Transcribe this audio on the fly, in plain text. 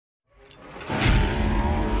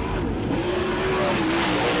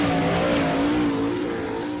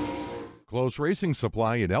Close Racing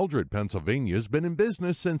Supply in Eldred, Pennsylvania has been in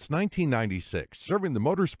business since 1996, serving the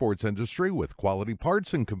motorsports industry with quality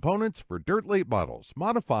parts and components for dirt late models,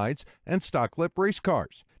 modifieds, and stock lip race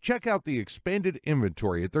cars. Check out the expanded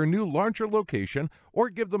inventory at their new larger location or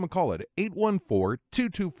give them a call at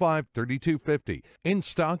 814-225-3250. In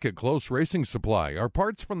stock at Close Racing Supply are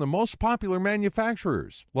parts from the most popular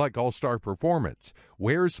manufacturers like All-Star Performance,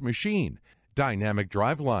 Ware's Machine, Dynamic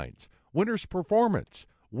Drive Lines, Winter's Performance,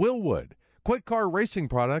 Willwood, Quick Car Racing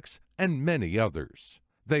Products, and many others.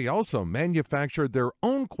 They also manufacture their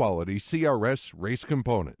own quality CRS race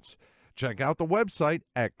components. Check out the website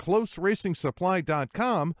at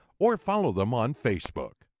closeracingsupply.com or follow them on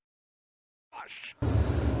Facebook.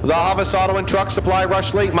 The Hovis Auto and Truck Supply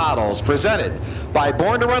Rush Late Models, presented by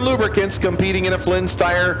Born to Run Lubricants, competing in a Flynn's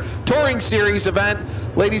Tire Touring Series event.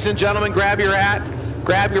 Ladies and gentlemen, grab your hat,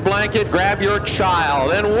 grab your blanket, grab your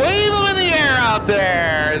child, and wave them in the air out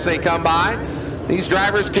there as they come by. These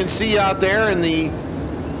drivers can see out there in the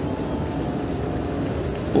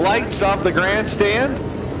lights of the grandstand.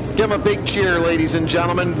 Give them a big cheer, ladies and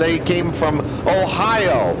gentlemen. They came from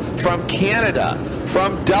Ohio, from Canada,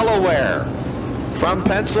 from Delaware, from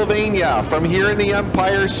Pennsylvania, from here in the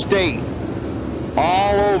Empire State,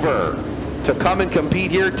 all over to come and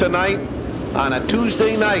compete here tonight on a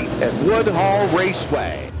Tuesday night at Woodhull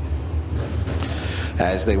Raceway.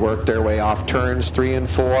 As they work their way off turns 3 and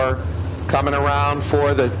 4, coming around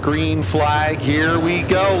for the green flag. Here we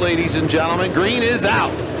go, ladies and gentlemen. Green is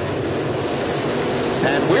out.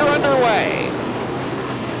 And we're underway.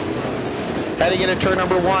 Heading into turn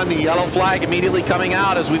number 1, the yellow flag immediately coming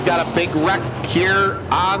out as we've got a big wreck here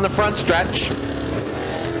on the front stretch.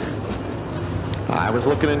 I was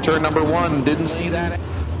looking in turn number 1, didn't see that.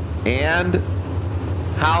 And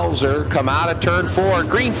Hauser come out of turn 4.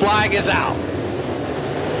 Green flag is out.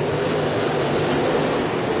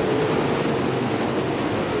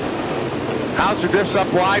 Hauser drifts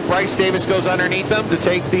up wide. Bryce Davis goes underneath them to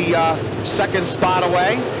take the second spot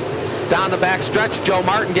away. Down the back stretch, Joe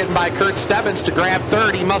Martin getting by Kurt Stebbins to grab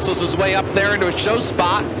third. He muscles his way up there into a show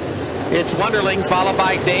spot. It's Wonderling followed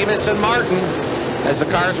by Davis and Martin as the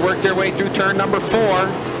cars work their way through turn number 4.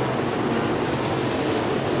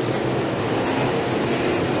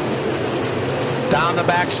 Down the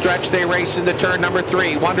back stretch, they race into turn number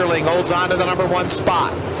 3. Wonderling holds on to the number 1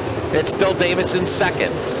 spot. It's still Davis in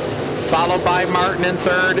second, followed by Martin in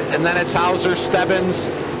third, and then it's Hauser, Stebbins,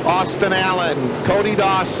 Austin Allen, Cody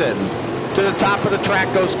Dawson. To the top of the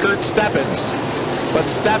track goes Kurt Stebbins. But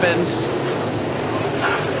Stebbins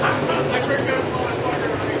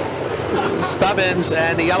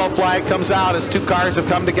and the yellow flag comes out as 2 cars have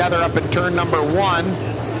come together up in turn number 1.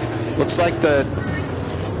 Looks like the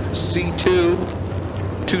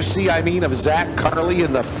C2C I mean, of Zach Carley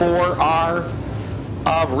and the 4R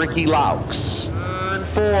of Ricky Loucks. Turn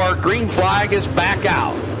 4, green flag is back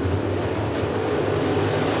out.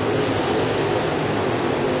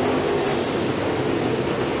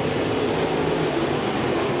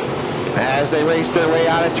 As they race their way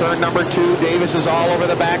out of turn number 2, Davis is all over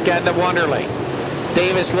the back end of Wonderling.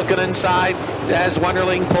 Davis looking inside as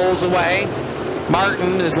Wonderling pulls away.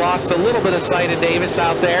 Martin has lost a little bit of sight of Davis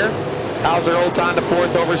out there. Hauser holds on to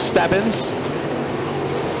 4th over Stebbins.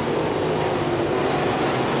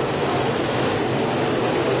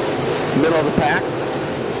 Middle of the pack,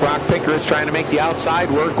 Brock Pinkerous trying to make the outside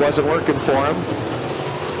work, wasn't working for him.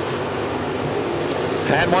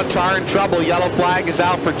 And one car in trouble. Yellow flag is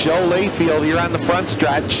out for Joe Layfield here on the front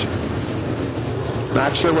stretch.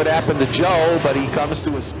 Not sure what happened to Joe, but he comes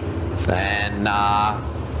to us. And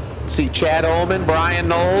see Chad Homan, Brian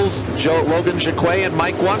Knowles, Logan Jaquay, and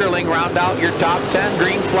Mike Wonderling round out your top 10.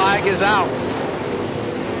 Green flag is out.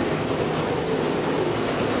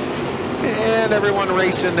 And everyone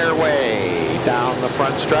racing their way down the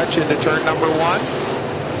front stretch into turn number 1.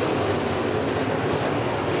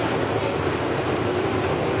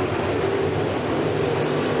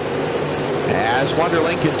 As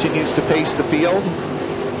Wonderling continues to pace the field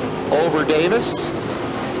over Davis.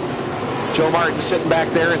 Joe Martin sitting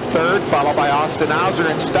back there in third, followed by Austin Hauser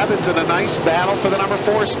and Stebbins in a nice battle for the number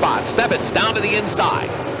 4 spot. Stebbins down to the inside,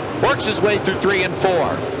 works his way through 3 and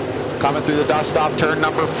 4. Coming through the dust off turn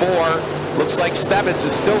number 4. Looks like Stebbins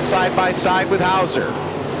is still side by side with Hauser.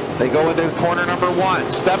 They go into corner number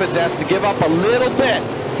 1. Stebbins has to give up a little bit.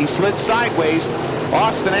 He slid sideways.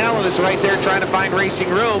 Austin Allen is right there trying to find racing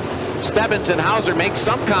room. Stebbins and Hauser make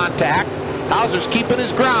some contact. Hauser's keeping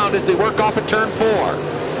his ground as they work off at turn 4.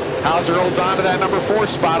 Hauser holds on to that number 4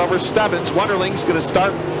 spot over Stebbins. Wonderling's going to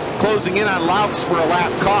start closing in on Loucks for a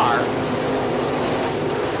lap car.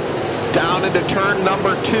 Down into turn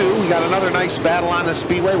number 2. We got another nice battle on the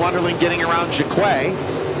speedway. Wonderling getting around Jaquay.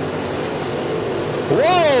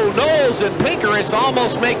 Whoa, Knowles and Pinkerous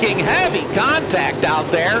almost making heavy contact out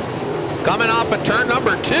there. Coming off of turn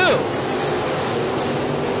number 2.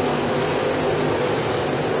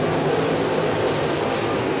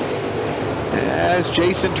 As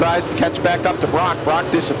Jason tries to catch back up to Brock,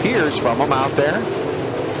 Brock disappears from him out there.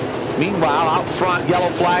 Meanwhile, out front, yellow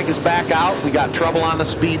flag is back out. We got trouble on the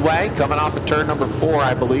speedway coming off of turn number 4,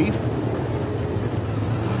 I believe.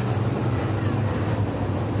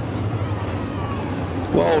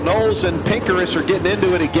 Well, Knowles and Pinkerous are getting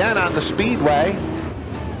into it again on the speedway.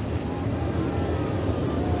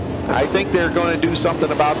 I think they're going to do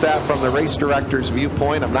something about that from the race director's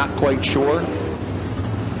viewpoint. I'm not quite sure.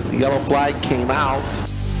 The yellow flag came out.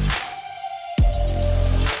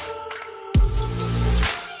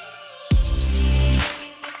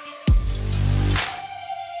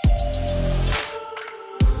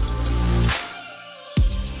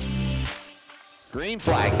 Green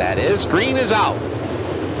flag, that is. Green is out.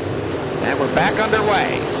 And we're back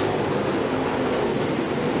underway.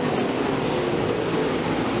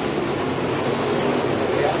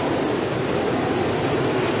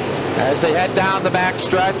 As they head down the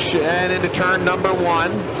backstretch and into turn number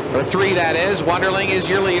 1, or 3 that is. Wonderling is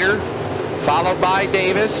your leader, followed by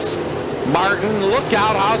Davis. Martin, look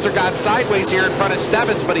out. Hauser got sideways here in front of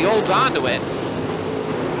Stebbins, but he holds on to it.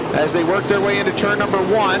 As they work their way into turn number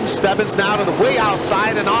 1, Stebbins now to the way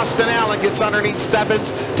outside, and Austin Allen gets underneath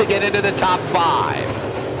Stebbins to get into the top 5.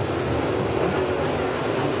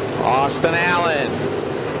 Austin Allen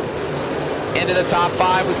into the top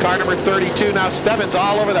 5 with car number 32. Now Stebbins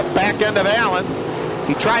all over the back end of Allen.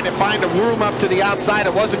 He tried to find a room up to the outside.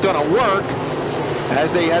 It wasn't going to work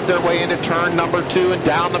as they head their way into turn number 2 and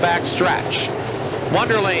down the back stretch.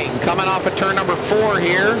 Wonderling coming off of turn number 4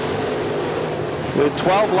 here with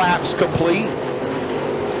 12 laps complete.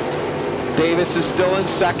 Davis is still in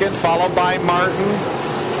second, followed by Martin.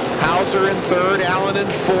 Hauser in third, Allen in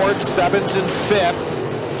fourth, Stebbins in 5th.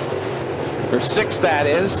 Or 6th, that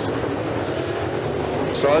is.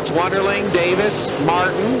 So it's Wonderling, Davis,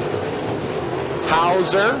 Martin,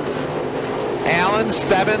 Hauser, Allen,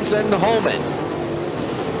 Stebbins, and Homan.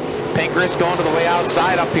 Pinkerous going to the way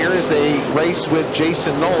outside up here as they race with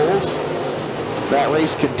Jason Knowles. That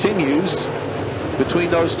race continues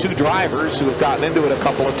between those 2 drivers who have gotten into it a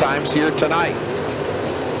couple of times here tonight.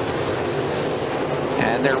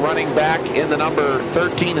 And they're running back in the number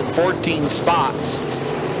 13 and 14 spots.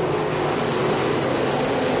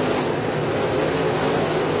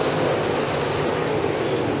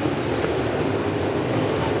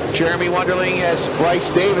 Jeremy Wonderling has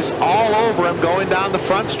Bryce Davis all over him going down the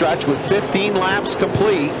front stretch with 15 laps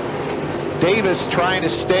complete. Davis trying to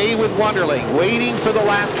stay with Wonderling, waiting for the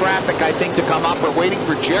lap traffic, I think, to come up, or waiting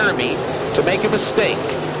for Jeremy to make a mistake.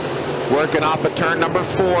 Working off of turn number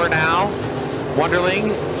 4 now.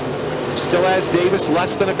 Wonderling still has Davis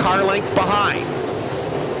less than a car length behind.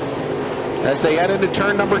 As they head into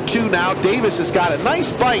turn number 2 now, Davis has got a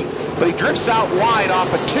nice bite, but he drifts out wide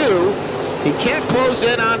off of 2. He can't close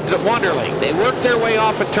in on Wonderling. They work their way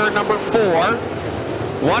off of turn number 4.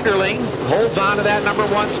 Wonderling holds on to that number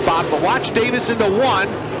 1 spot, but watch Davis into 1.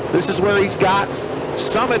 This is where he's got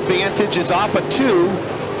some advantage, is off of 2.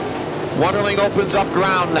 Wonderling opens up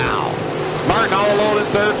ground now. Martin all alone in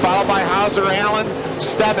third, followed by Hauser, Allen,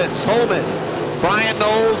 Stebbins, Homan, Brian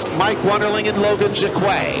Knowles, Mike Wonderling, and Logan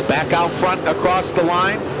Jaquay. Back out front across the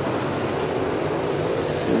line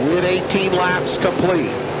with 18 laps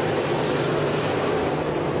complete.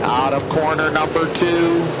 Out of corner number 2.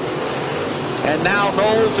 And now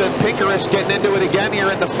Knowles and Pinkerous getting into it again here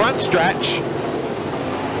in the front stretch.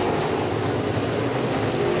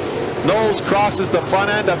 Knowles crosses the front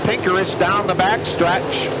end of Pinkerous down the back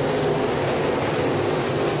stretch.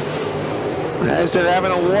 As they're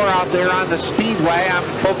having a war out there on the speedway,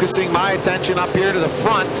 I'm focusing my attention up here to the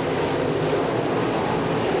front.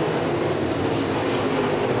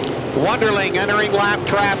 Wonderling entering lap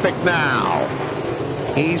traffic now.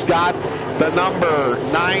 He's got the number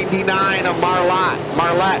 99 of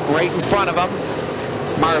Marlatt right in front of him.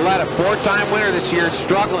 Marlatt, a 4-time winner this year,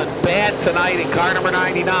 struggling bad tonight in car number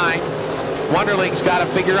 99. Wonderling's got to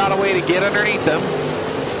figure out a way to get underneath him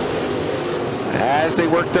as they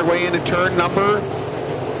work their way into turn number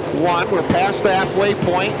 1. We're past the halfway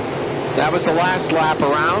point. That was the last lap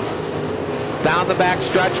around. Down the back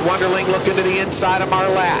stretch, Wonderling looking to the inside of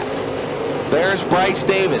Marlatt. There's Bryce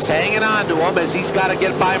Davis hanging on to him as he's got to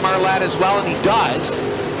get by Marlatt as well, and he does.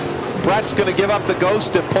 Brett's going to give up the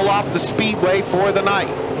ghost and pull off the speedway for the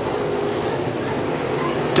night.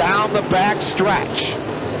 Down the back stretch.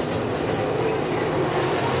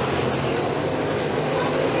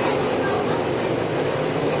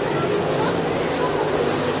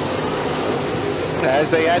 as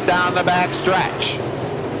they head down the back stretch.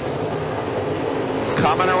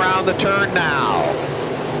 Coming around the turn now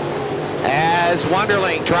as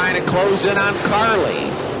Wonderling trying to close in on Carley.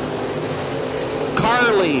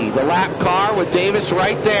 Carley, the lap car with Davis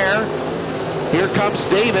right there. Here comes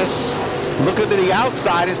Davis looking to the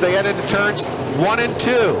outside as they head into turns 1 and 2.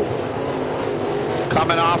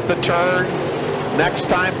 Coming off the turn. Next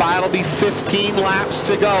time by it'll be 15 laps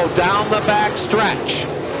to go down the back stretch.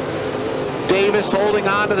 Davis holding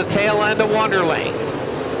on to the tail end of Wonderling.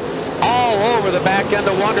 All over the back end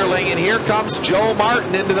of Wonderling, and here comes Joe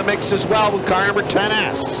Martin into the mix as well with car number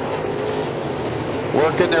 10S.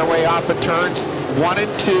 Working their way off of turns 1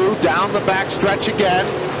 and 2 down the back stretch again.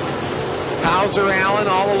 Hauser Allen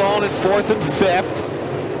all alone in 4th and 5th.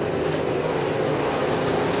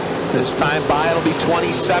 This time by it'll be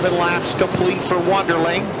 27 laps complete for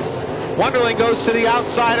Wonderling. Wonderling goes to the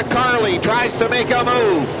outside of Carley, tries to make a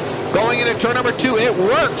move. Going into turn number 2, it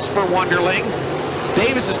works for Wonderling.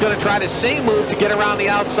 Davis is going to try the same move to get around the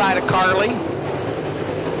outside of Carley.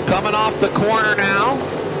 Coming off the corner now.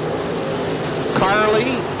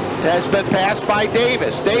 Carley has been passed by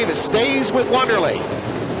Davis. Davis stays with Wonderling.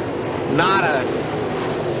 Not a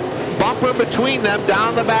bumper between them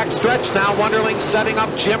down the back stretch now. Wonderling setting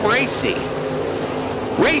up Jim Rasey.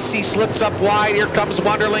 Rasey slips up wide. Here comes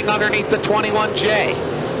Wonderling underneath the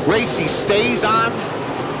 21J. Rasey stays on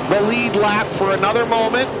the lead lap for another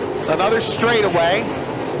moment, another straightaway,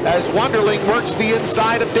 as Wonderling works the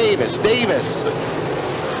inside of Davis. Davis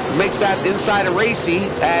makes that inside of Rasey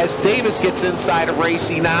as Davis gets inside of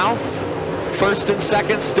Rasey now. First and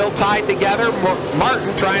second still tied together.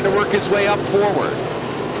 Martin trying to work his way up forward.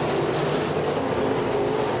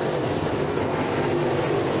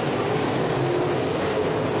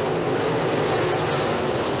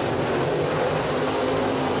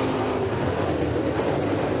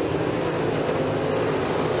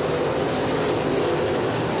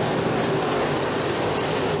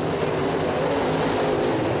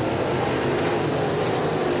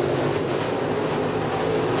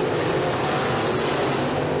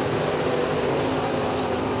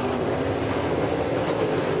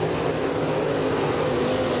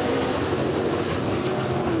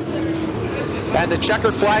 And the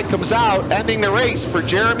checkered flag comes out, ending the race for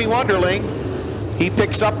Jeremy Wonderling. He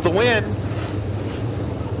picks up the win.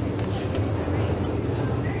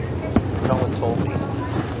 No one told me.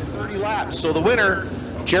 30 laps. So the winner,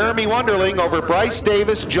 Jeremy Wonderling over Bryce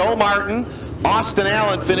Davis, Joe Martin. Austin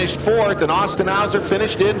Allen finished 4th, and Austin Hauser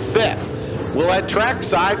finished in 5th. We'll head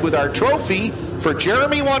trackside with our trophy for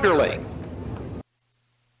Jeremy Wonderling.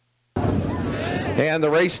 And the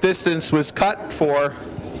race distance was cut for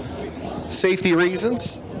safety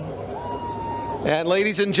reasons. And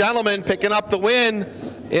ladies and gentlemen, picking up the win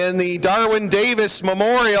in the Darwin Davis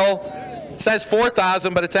Memorial. It says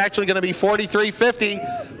 4,000, but it's actually going to be 4,350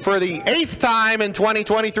 for the 8th time in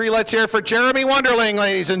 2023. Let's hear it for Jeremy Wonderling,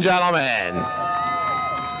 ladies and gentlemen.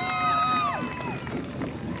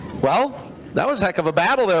 Well, that was a heck of a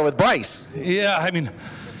battle there with Bryce. Yeah, I mean,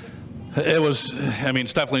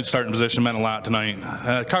 it's definitely starting position meant a lot tonight.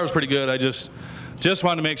 The car was pretty good. I just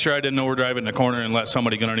wanted to make sure I didn't overdrive it in the corner and let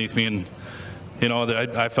somebody get underneath me. And, you know,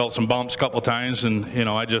 I felt some bumps a couple times, and, you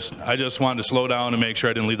know, I just wanted to slow down and make sure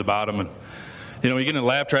I didn't leave the bottom. And, you know, you get into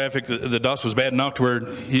lap traffic, the dust was bad enough to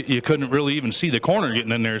where you couldn't really even see the corner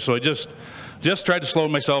getting in there. So I just tried to slow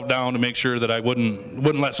myself down to make sure that I wouldn't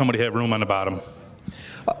let somebody have room on the bottom.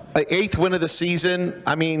 8th win of the season.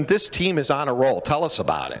 I mean, this team is on a roll. Tell us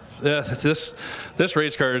about it. Yeah, this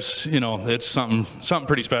race car is, you know, it's something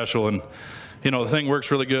pretty special. And, you know, the thing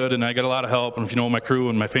works really good, and I got a lot of help. And, you know, my crew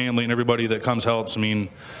and my family and everybody that comes helps. I mean,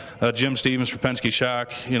 Jim Stebbins for Penske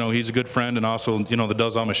Shock, you know, he's a good friend and also, you know, that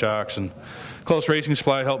does all my shocks. And Close Racing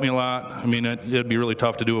Supply helped me a lot. I mean, it'd be really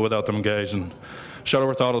tough to do it without them guys. And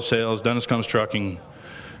Shuttleworth Auto Sales, Dennis Combs Trucking,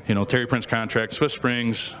 you know, Terry Prince Contract, Swift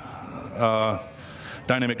Springs,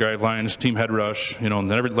 Dynamic Drive Lines, Team Head Rush, you know,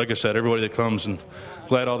 and like I said, everybody that comes, and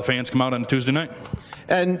glad all the fans come out on Tuesday night.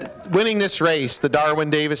 And winning this race, the Darwin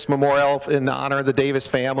Davis Memorial, in honor of the Davis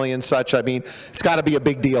family and such, I mean, it's got to be a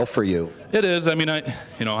big deal for you. It is. I mean,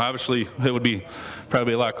 you know, obviously it would be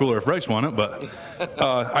probably a lot cooler if Bryce won it, but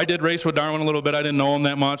I did race with Darwin a little bit. I didn't know him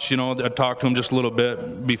that much. You know, I talked to him just a little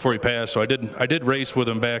bit before he passed, so I did race with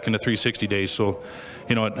him back in the 360 days. So,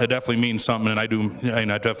 you know, it definitely means something, and I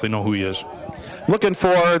definitely know who he is. Looking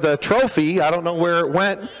for the trophy. I don't know where it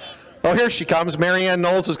went. Oh, here she comes. Marianne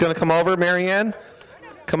Knowles is going to come over. Marianne,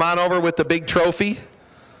 come on over with the big trophy.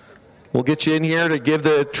 We'll get you in here to give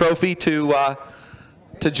the trophy to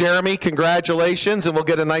Jeremy. Congratulations, and we'll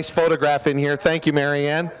get a nice photograph in here. Thank you,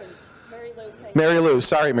 Marianne. Mary Lou.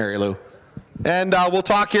 Sorry, Mary Lou. And we'll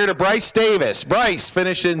talk here to Bryce Davis. Bryce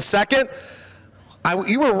finished in second.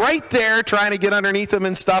 You were right there trying to get underneath him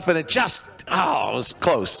and stuff, and it just, it was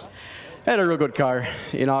close. I had a real good car.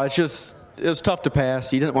 You know, it was tough to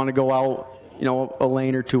pass. You didn't want to go out, you know, a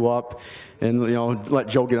lane or two up and, you know, let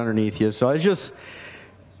Joe get underneath you. So I was just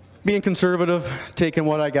being conservative, taking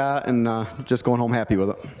what I got, and just going home happy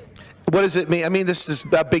with it. What does it mean? I mean, this is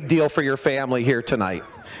a big deal for your family here tonight.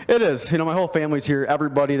 It is. You know, my whole family's here.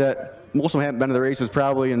 Everybody most of them haven't been to the races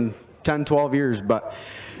probably in 10, 12 years, but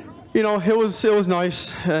you know, it was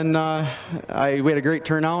nice, and we had a great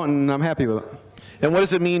turnout, and I'm happy with it. And what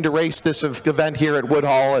does it mean to race this event here at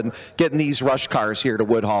Woodhull and getting these rush cars here to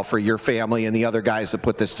Woodhull for your family and the other guys that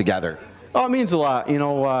put this together? Oh, it means a lot. You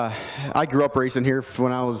know, I grew up racing here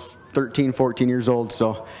when I was 13, 14 years old,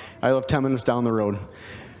 so I live 10 minutes down the road.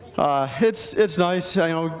 It's nice. You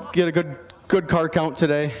know, get a good car count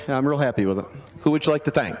today. I'm real happy with it. Who would you like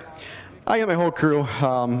to thank? I got my whole crew,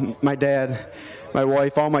 my dad, my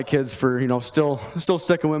wife, all my kids for, you know, still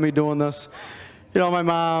sticking with me doing this. You know, my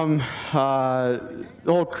mom, the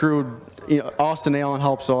whole crew, you know, Austin Allen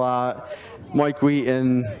helps a lot, Mike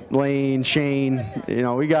Wheaton, Lane, Shane, you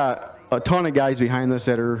know, we got a ton of guys behind this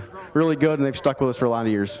that are really good, and they've stuck with us for a lot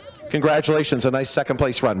of years. Congratulations, a nice second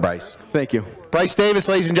place run, Bryce. Thank you. Bryce Davis,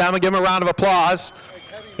 ladies and gentlemen, give him a round of applause.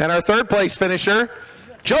 And our third place finisher,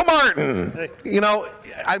 Joe Martin. You know,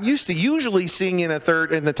 I'm used to usually seeing in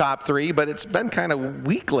the top three, but it's been kind of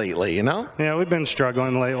weak lately, you know? Yeah, we've been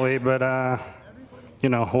struggling lately, but, you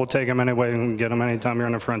know, we'll take them anyway and get them anytime you're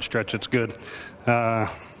on the front stretch. It's good.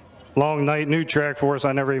 Long night, new track for us.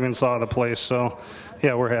 I never even saw the place, so,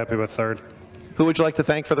 yeah, we're happy with third. Who would you like to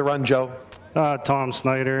thank for the run, Joe? Tom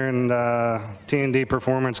Snyder and T&D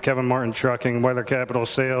Performance, Kevin Martin Trucking, Weather Capital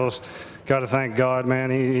Sales. Got to thank God, man.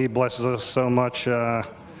 He blesses us so much.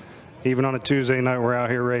 Even on a Tuesday night, we're out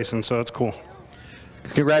here racing, so it's cool.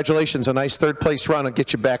 Congratulations, a nice third place run will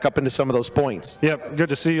get you back up into some of those points. Yep, good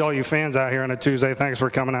to see all you fans out here on a Tuesday. Thanks for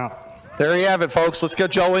coming out. There you have it, folks. Let's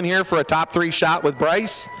get Joe in here for a top three shot with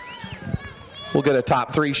Bryce. We'll get a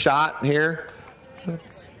top three shot here.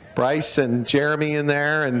 Bryce and Jeremy in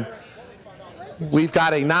there, and we've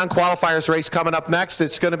got a non-qualifiers race coming up next.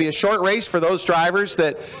 It's going to be a short race for those drivers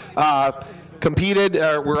that competed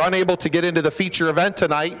or were unable to get into the feature event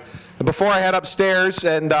tonight. And before I head upstairs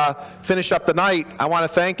and finish up the night, I want to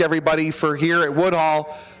thank everybody for here at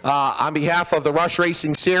Woodhull on behalf of the Rush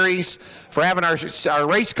Racing Series for having our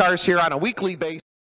race cars here on a weekly basis.